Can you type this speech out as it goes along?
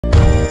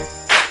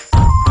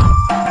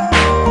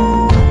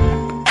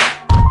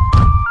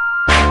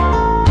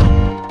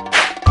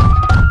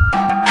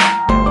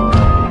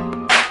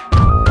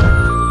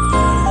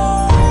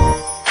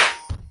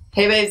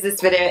Hey babes, this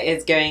video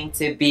is going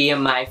to be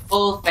my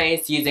full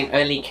face using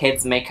only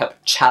kids makeup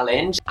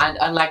challenge, and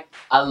unlike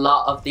a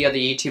lot of the other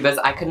YouTubers,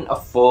 I couldn't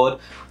afford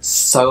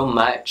so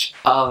much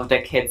of the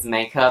kids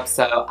makeup,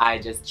 so I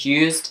just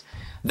used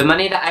the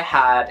money that I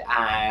had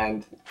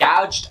and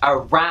gouged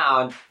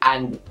around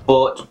and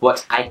bought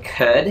what I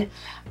could.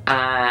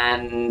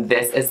 And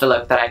this is the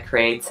look that I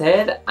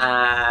created,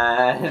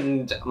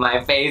 and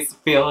my face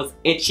feels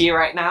itchy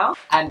right now.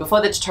 And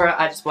before the tutorial,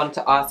 I just want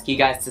to ask you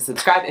guys to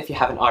subscribe if you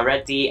haven't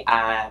already,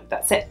 and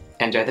that's it.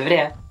 Enjoy the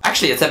video.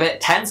 Actually, it's a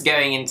bit tense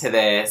going into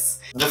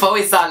this. Before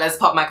we start, let's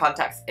pop my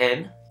contacts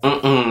in.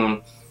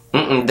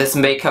 This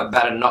makeup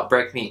better not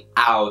break me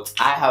out.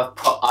 I have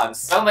put on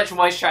so much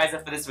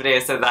moisturizer for this video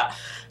so that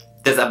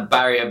there's a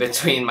barrier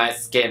between my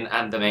skin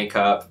and the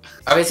makeup.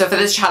 Okay, so for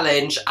this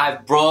challenge,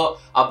 I've brought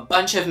a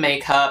bunch of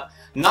makeup.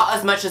 Not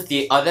as much as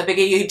the other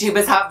bigger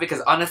YouTubers have,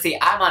 because honestly,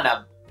 I'm on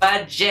a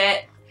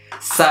budget.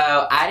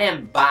 So I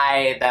didn't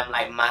buy them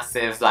like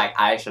massive like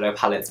eyeshadow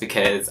palettes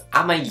because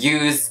I'm gonna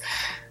use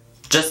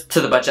just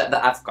to the budget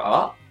that I've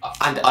got.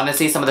 And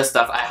honestly, some of the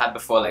stuff I had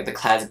before, like the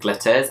Claire's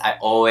glitters, I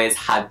always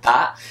had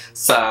that.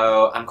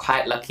 So I'm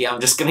quite lucky, I'm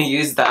just gonna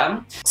use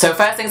them. So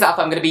first things up,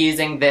 I'm gonna be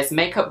using this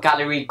Makeup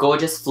Gallery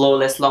Gorgeous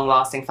Flawless Long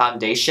Lasting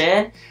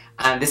Foundation.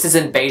 And this is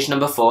in beige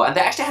number 4. And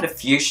they actually had a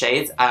few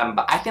shades,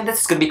 but I think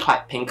this is gonna be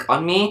quite pink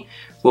on me.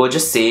 We'll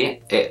just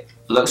see. It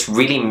looks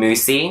really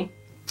moussey.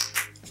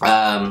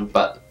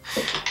 But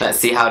let's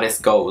see how this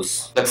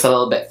goes. Looks a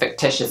little bit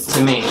fictitious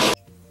to me.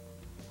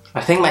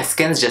 I think my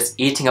skin's just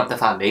eating up the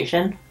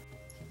foundation.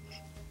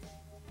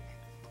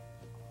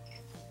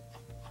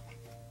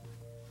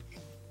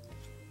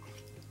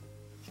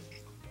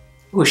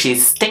 Ooh,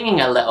 she's stinging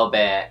a little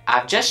bit.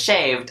 I've just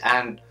shaved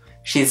and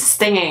she's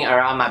stinging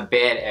around my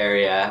beard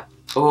area.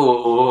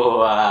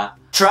 Ooh.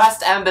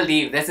 Trust and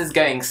believe, this is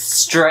going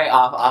straight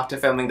off after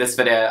filming this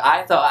video.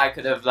 I thought I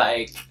could have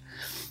like,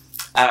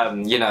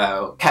 you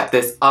know, kept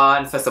this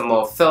on for some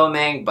more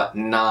filming, but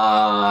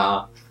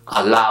nah,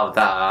 allow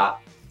that.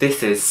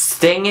 This is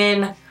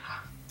stinging.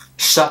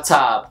 Shut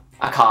up.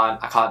 I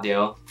can't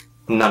deal.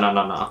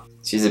 No.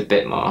 She's a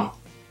bit more.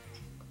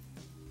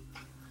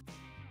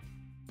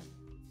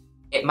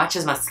 It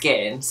matches my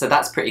skin, so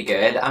that's pretty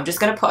good. I'm just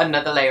gonna put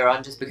another layer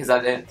on just because I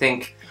don't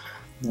think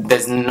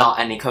there's not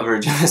any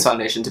coverage in this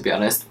foundation, to be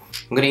honest.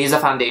 I'm gonna use a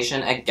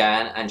foundation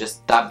again and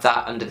just dab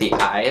that under the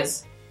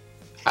eyes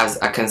as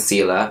a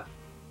concealer.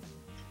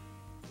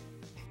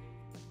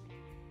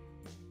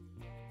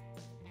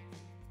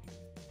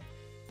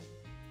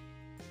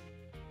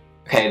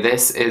 Okay,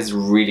 this is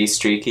really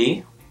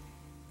streaky.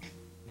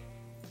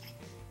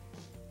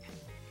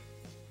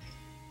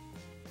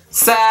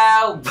 So,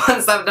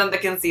 once I've done the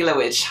concealer,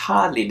 which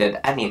hardly did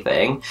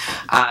anything,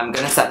 I'm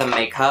gonna set the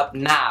makeup.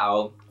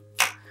 Now,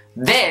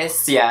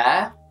 this,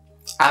 yeah,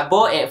 I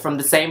bought it from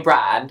the same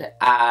brand,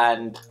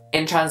 and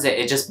in transit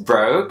it just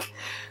broke.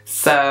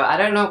 So, I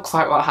don't know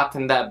quite what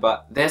happened there,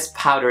 but this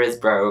powder is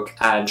broke,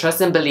 and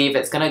trust and believe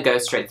it's gonna go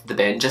straight to the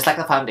bin, just like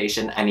the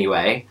foundation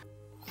anyway.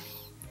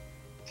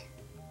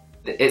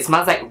 It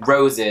smells like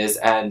roses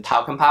and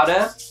talcum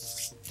powder,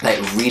 like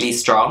really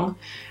strong.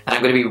 And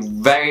I'm going to be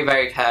very,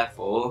 very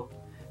careful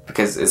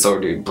because it's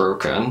already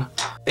broken.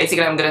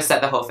 Basically, I'm going to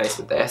set the whole face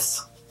with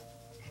this.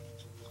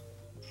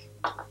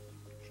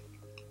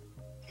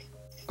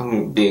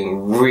 I'm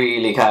being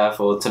really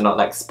careful to not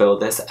like spill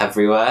this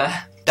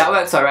everywhere. That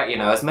works alright, you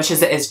know, as much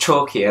as it is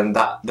chalky and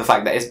the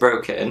fact that it's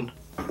broken,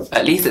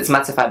 at least it's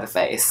mattified the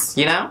face,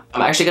 you know?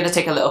 I'm actually going to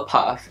take a little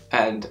puff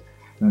and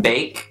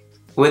bake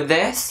with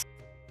this.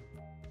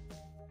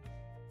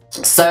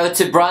 So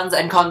to bronze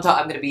and contour,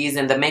 I'm going to be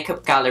using the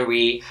Makeup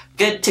Gallery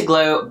Good to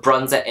Glow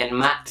Bronzer in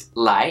Matte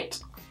Light.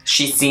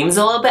 She seems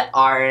a little bit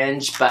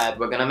orange, but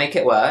we're going to make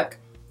it work.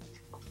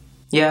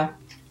 Yeah,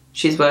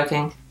 she's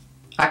working.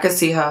 I can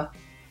see her.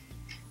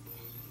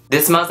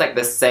 This smells like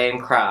the same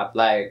crap.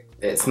 Like,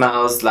 it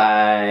smells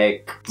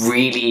like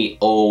really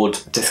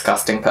old,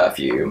 disgusting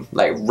perfume.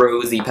 Like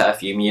rosy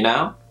perfume, you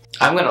know?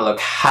 I'm going to look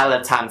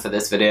hella tan for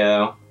this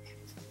video.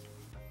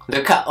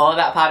 Look at all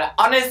that powder.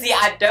 Honestly,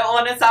 I don't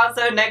want to sound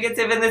so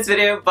negative in this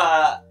video,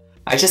 but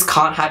I just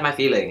can't hide my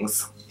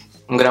feelings.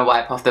 I'm gonna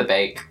wipe off the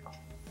bake.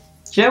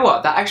 Do you know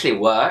what? That actually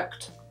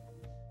worked.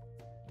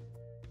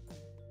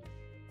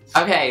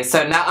 Okay,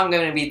 so now I'm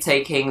going to be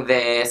taking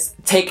this.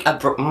 Take a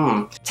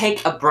brow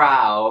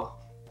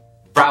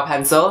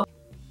pencil.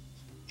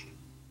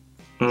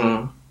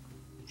 The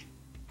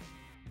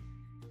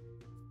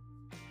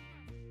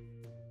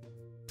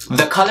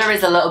color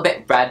is a little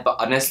bit red, but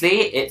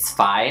honestly, it's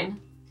fine.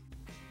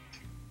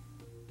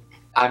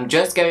 I'm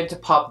just going to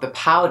pop the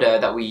powder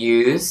that we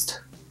used.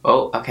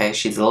 Oh, okay,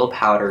 she's a little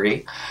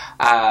powdery.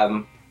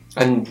 I'm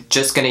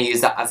just going to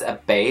use that as a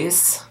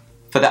base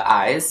for the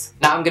eyes.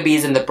 Now I'm going to be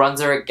using the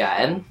bronzer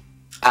again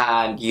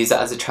and use it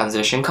as a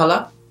transition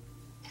color.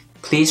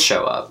 Please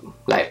show up.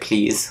 Like,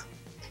 please.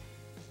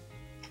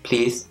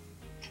 Please.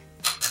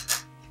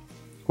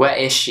 Where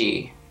is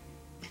she?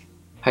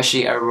 Has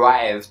she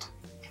arrived?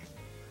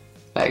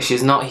 Like,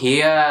 she's not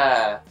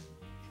here.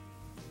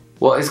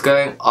 What is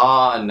going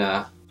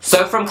on?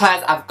 So from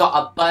Claire's, I've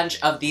got a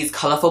bunch of these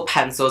colourful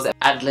pencils,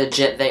 and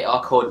legit they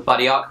are called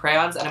body art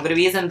crayons, and I'm going to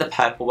be using the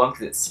purple one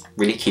because it's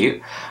really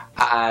cute,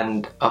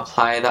 and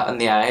apply that on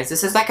the eyes.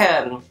 This is like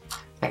a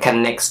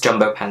NYX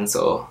jumbo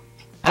pencil,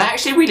 and I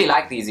actually really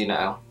like these, you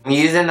know. I'm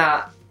using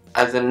that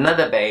as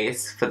another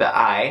base for the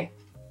eye.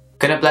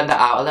 Gonna blend it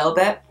out a little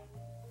bit.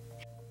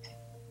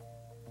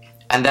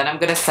 And then I'm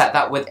going to set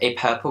that with a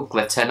purple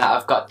glitter. Now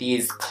I've got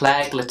these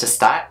Claire glitter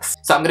stacks.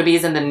 So I'm going to be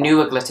using the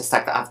newer glitter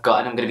stack that I've got,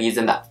 and I'm going to be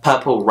using that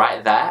purple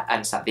right there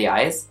and set the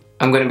eyes.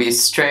 I'm going to be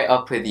straight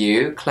up with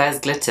you. Claire's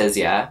glitters,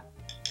 yeah?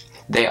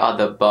 They are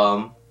the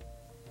bomb.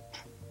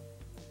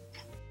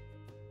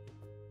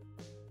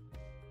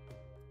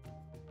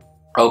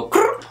 Oh,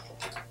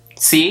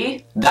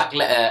 see? That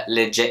glitter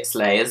legit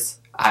slays.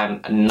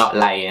 I'm not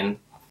lying.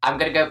 I'm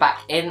going to go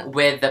back in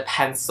with the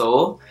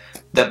pencil,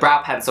 the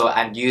brow pencil,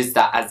 and use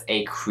that as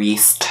a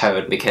crease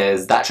tone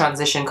because that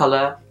transition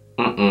colour,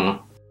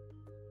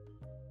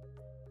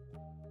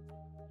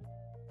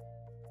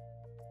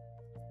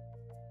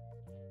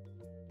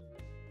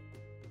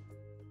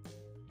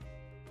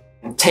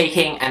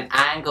 Taking an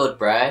angled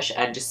brush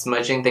and just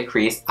smudging the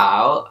crease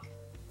out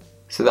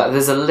so that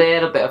there's a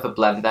little bit of a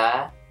blend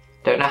there.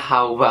 Don't know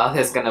how well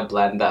it's going to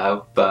blend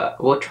though,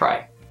 but we'll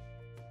try.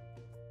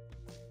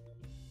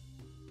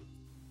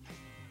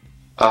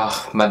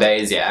 Oh, my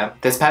days, yeah.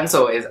 This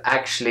pencil is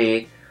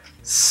actually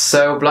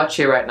so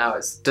blotchy right now.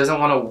 It doesn't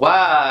want to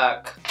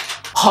work.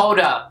 Hold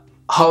up,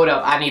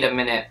 I need a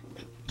minute.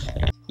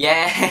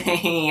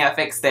 Yay, I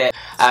fixed it.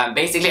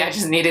 Basically, I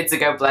just needed to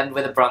go blend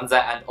with a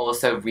bronzer and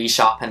also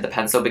resharpen the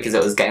pencil because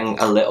it was getting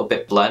a little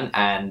bit blunt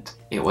and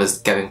it was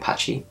going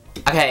patchy.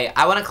 Okay,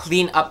 I want to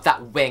clean up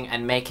that wing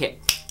and make it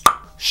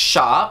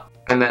sharp.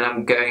 And then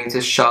I'm going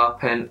to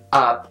sharpen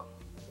up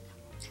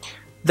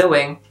the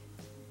wing.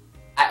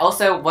 I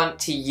also want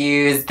to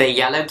use the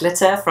yellow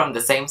glitter from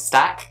the same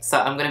stack, so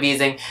I'm going to be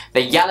using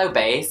the yellow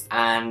base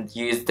and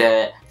use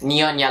the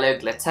neon yellow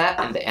glitter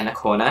in the inner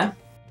corner.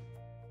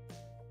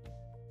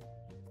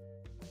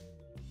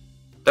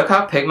 Look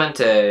how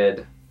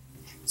pigmented.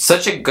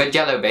 Such a good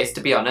yellow base,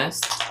 to be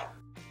honest.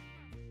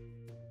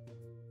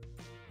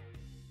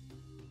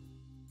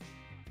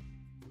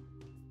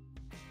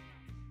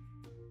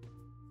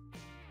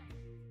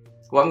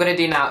 What I'm going to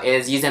do now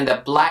is, using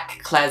the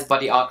black Claire's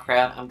Body Art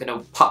crayon, I'm going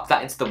to pop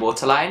that into the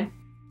waterline.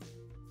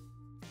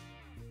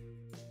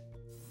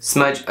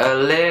 Smudge a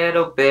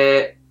little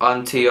bit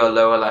onto your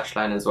lower lash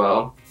line as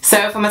well.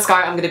 So for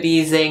mascara, I'm going to be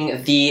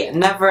using the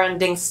Never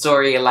Ending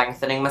Story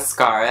Lengthening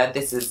Mascara.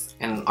 This is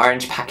an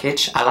orange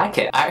package. I like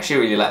it. I actually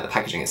really like the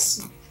packaging.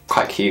 It's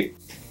quite cute.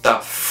 The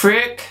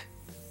frick?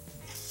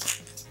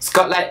 It's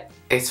got like,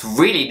 it's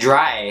really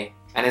dry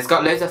and it's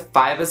got loads of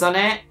fibers on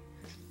it.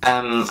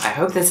 I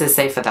hope this is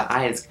safe for the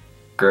eyes,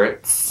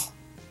 Gertz.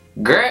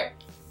 Gert!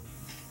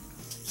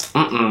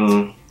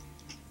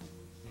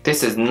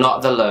 This is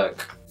not the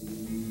look.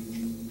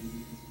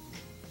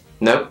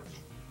 Nope.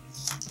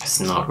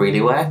 It's not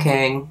really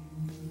working.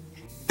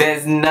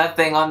 There's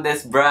nothing on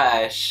this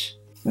brush.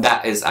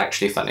 That is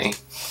actually funny.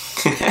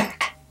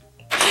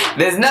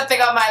 There's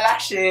nothing on my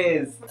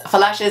lashes! For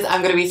lashes,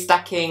 I'm gonna be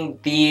stacking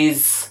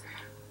these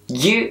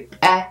You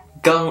Are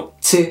Going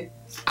To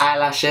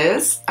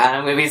eyelashes, and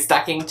I'm going to be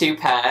stacking 2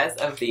 pairs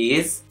of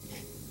these.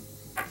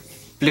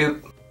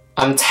 Bloop.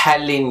 I'm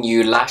telling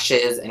you,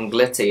 lashes and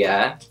glitter,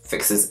 yeah,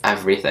 fixes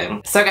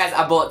everything. So guys,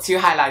 I bought 2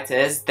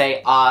 highlighters.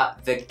 They are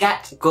the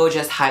Get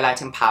Gorgeous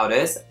highlighting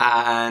powders,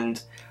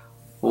 and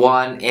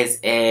one is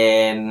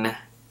in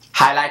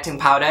highlighting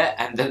powder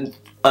and the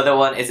other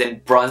one is in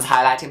bronze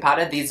highlighting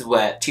powder. These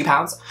were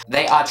 £2.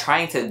 They are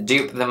trying to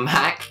dupe the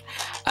MAC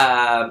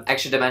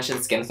Extra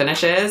Dimension Skin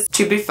Finishes.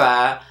 To be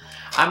fair,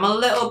 I'm a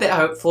little bit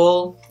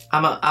hopeful.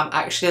 I'm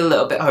actually a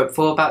little bit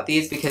hopeful about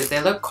these because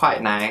they look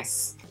quite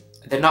nice.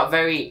 They're not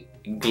very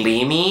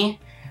gleamy,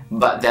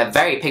 but they're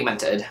very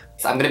pigmented.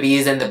 So I'm going to be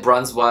using the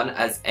bronze one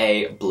as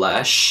a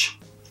blush.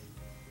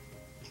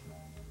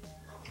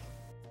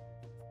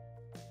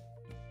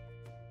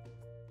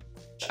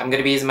 I'm going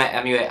to be using my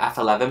MUA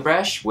F11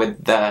 brush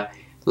with the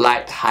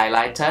light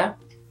highlighter.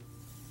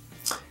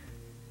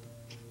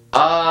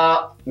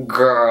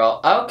 Girl,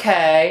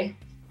 okay.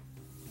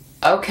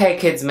 Okay,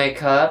 kids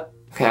makeup.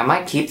 Okay, I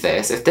might keep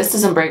this. If this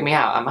doesn't break me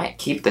out, I might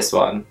keep this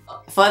one.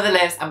 For the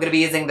lips, I'm going to be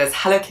using this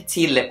Hello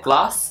Kitty lip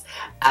gloss.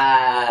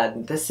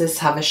 And this is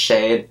have a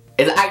shade.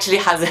 It actually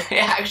has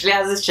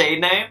a shade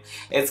name.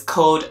 It's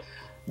called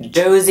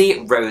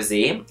Dozy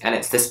Rosy, and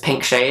it's this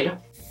pink shade.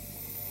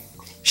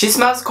 She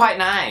smells quite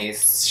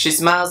nice. She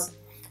smells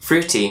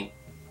fruity.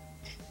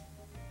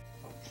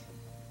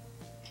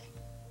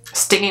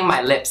 Stinging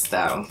my lips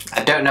though.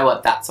 I don't know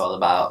what that's all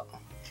about.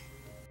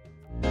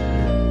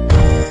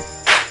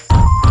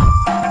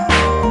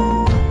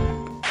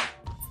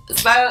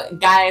 So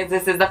guys,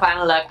 this is the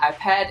final look. I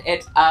paired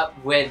it up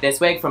with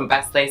this wig from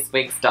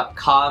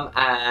bestlacewigs.com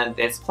and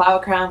this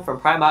flower crown from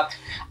Primark.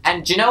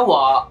 And do you know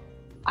what?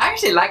 I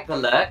actually like the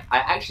look. I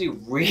actually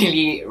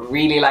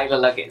really like the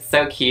look. It's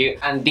so cute.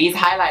 And these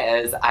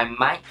highlighters, I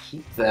might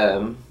keep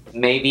them.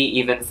 Maybe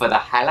even for the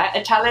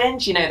highlighter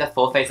challenge, you know, the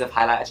full face of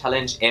highlighter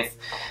challenge, if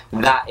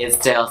that is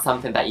still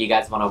something that you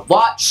guys want to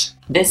watch.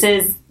 This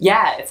is,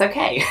 yeah, it's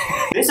okay.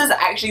 This is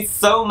actually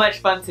so much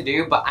fun to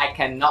do, but I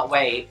cannot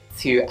wait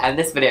to end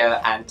this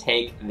video and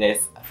take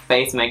this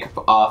face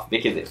makeup off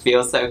because it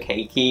feels so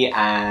cakey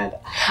and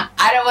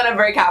I don't want to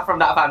break out from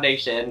that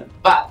foundation.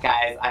 But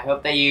guys, I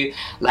hope that you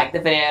liked the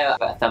video.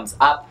 Give it a thumbs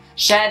up,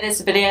 share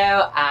this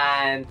video,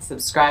 and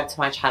subscribe to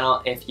my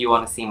channel if you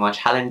want to see more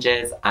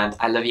challenges. And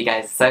I love you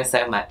guys so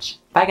much.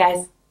 Bye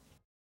guys!